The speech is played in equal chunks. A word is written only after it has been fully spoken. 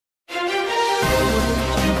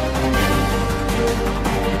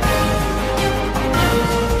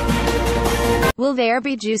Will there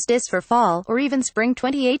be Justus for fall, or even spring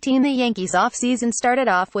 2018? The Yankees offseason started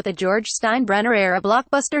off with a George Steinbrenner-era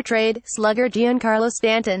blockbuster trade, slugger Giancarlo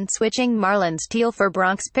Stanton switching Marlins teal for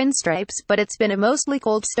Bronx pinstripes, but it's been a mostly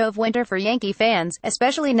cold stove winter for Yankee fans,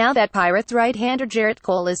 especially now that Pirates right-hander Jarrett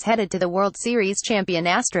Cole is headed to the World Series champion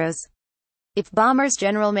Astros. If Bombers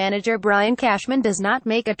general manager Brian Cashman does not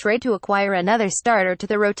make a trade to acquire another starter to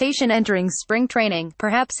the rotation entering spring training,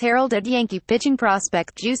 perhaps heralded Yankee pitching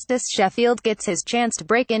prospect Justus Sheffield gets his chance to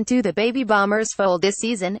break into the baby Bombers fold this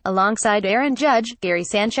season, alongside Aaron Judge, Gary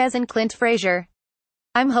Sanchez and Clint Frazier.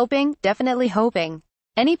 "I'm hoping, definitely hoping.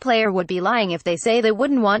 Any player would be lying if they say they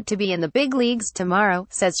wouldn't want to be in the big leagues tomorrow,"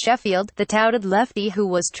 says Sheffield, the touted lefty who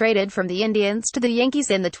was traded from the Indians to the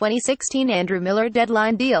Yankees in the 2016 Andrew Miller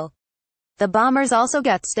deadline deal. The Bombers also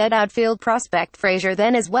got stud outfield prospect Frazier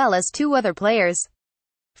then, as well as two other players.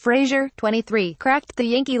 Frazier, 23, cracked the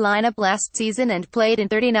Yankee lineup last season and played in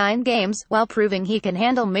 39 games, while proving he can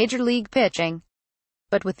handle major league pitching.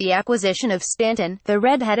 But with the acquisition of Stanton, the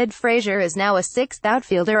red-headed Frazier is now a sixth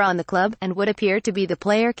outfielder on the club, and would appear to be the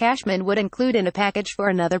player Cashman would include in a package for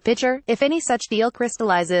another pitcher, if any such deal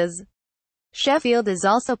crystallizes. Sheffield is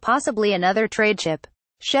also possibly another trade chip.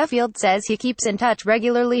 Sheffield says he keeps in touch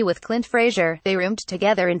regularly with Clint Frazier. They roomed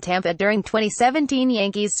together in Tampa during 2017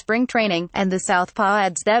 Yankees spring training, and the southpaw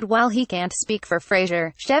adds that while he can't speak for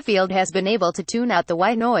Frazier, Sheffield has been able to tune out the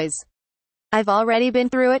white noise. "I've already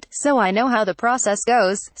been through it, so I know how the process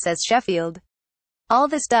goes," says Sheffield. "All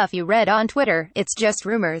the stuff you read on Twitter, it's just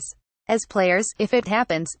rumors. As players, if it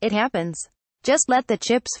happens, it happens. Just let the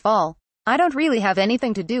chips fall. I don't really have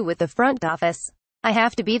anything to do with the front office. I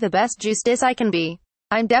have to be the best Justus I can be.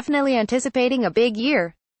 I'm definitely anticipating a big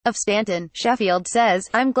year of Stanton," Sheffield says.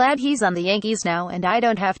 "I'm glad he's on the Yankees now and I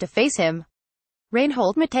don't have to face him."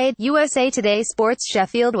 Reinhold Mate, USA Today Sports.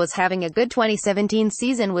 Sheffield was having a good 2017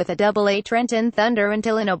 season with a Double-A Trenton Thunder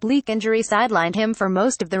until an oblique injury sidelined him for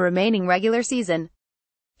most of the remaining regular season.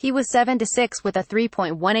 He was 7-6 with a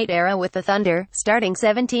 3.18 ERA with the Thunder, starting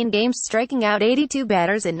 17 games, striking out 82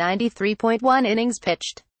 batters in 93.1 innings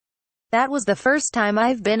pitched. "That was the first time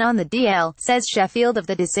I've been on the DL," says Sheffield of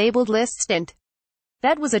the disabled list stint.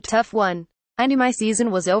 "That was a tough one. I knew my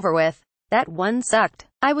season was over with. That one sucked.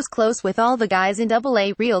 I was close with all the guys in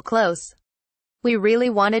Double-A, real close. We really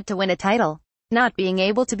wanted to win a title. Not being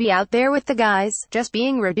able to be out there with the guys, just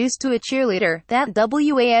being reduced to a cheerleader, that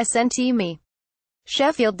wasn't me."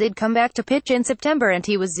 Sheffield did come back to pitch in September and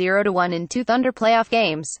he was 0-1 in 2 Thunder playoff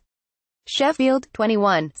games. Sheffield,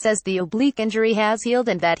 21, says the oblique injury has healed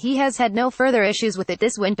and that he has had no further issues with it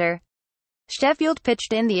this winter. Sheffield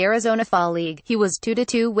pitched in the Arizona Fall League. He was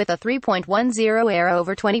 2-2 with a 3.10 ERA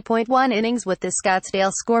over 20.1 innings with the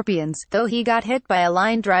Scottsdale Scorpions, though he got hit by a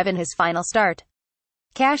line drive in his final start.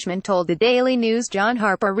 Cashman told the Daily News' John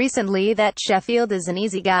Harper recently that Sheffield is an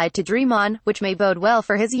easy guy to dream on, which may bode well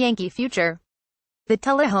for his Yankee future. The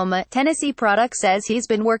Tullahoma, Tennessee product says he's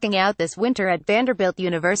been working out this winter at Vanderbilt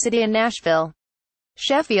University in Nashville.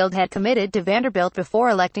 Sheffield had committed to Vanderbilt before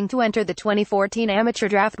electing to enter the 2014 amateur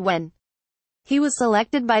draft when he was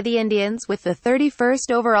selected by the Indians with the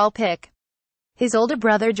 31st overall pick. His older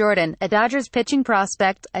brother Jordan, a Dodgers pitching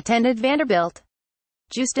prospect, attended Vanderbilt.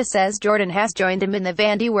 Justus says Jordan has joined him in the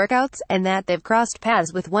Vandy workouts, and that they've crossed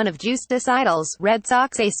paths with one of Justus' idols, Red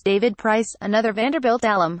Sox ace David Price, another Vanderbilt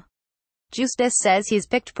alum. Justus says he's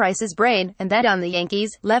picked Price's brain, and that on the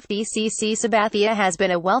Yankees, lefty CC Sabathia has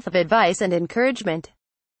been a wealth of advice and encouragement.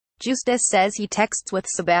 Justus says he texts with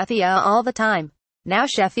Sabathia all the time. Now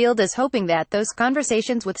Sheffield is hoping that those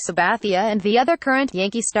conversations with Sabathia and the other current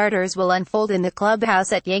Yankee starters will unfold in the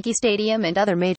clubhouse at Yankee Stadium and other major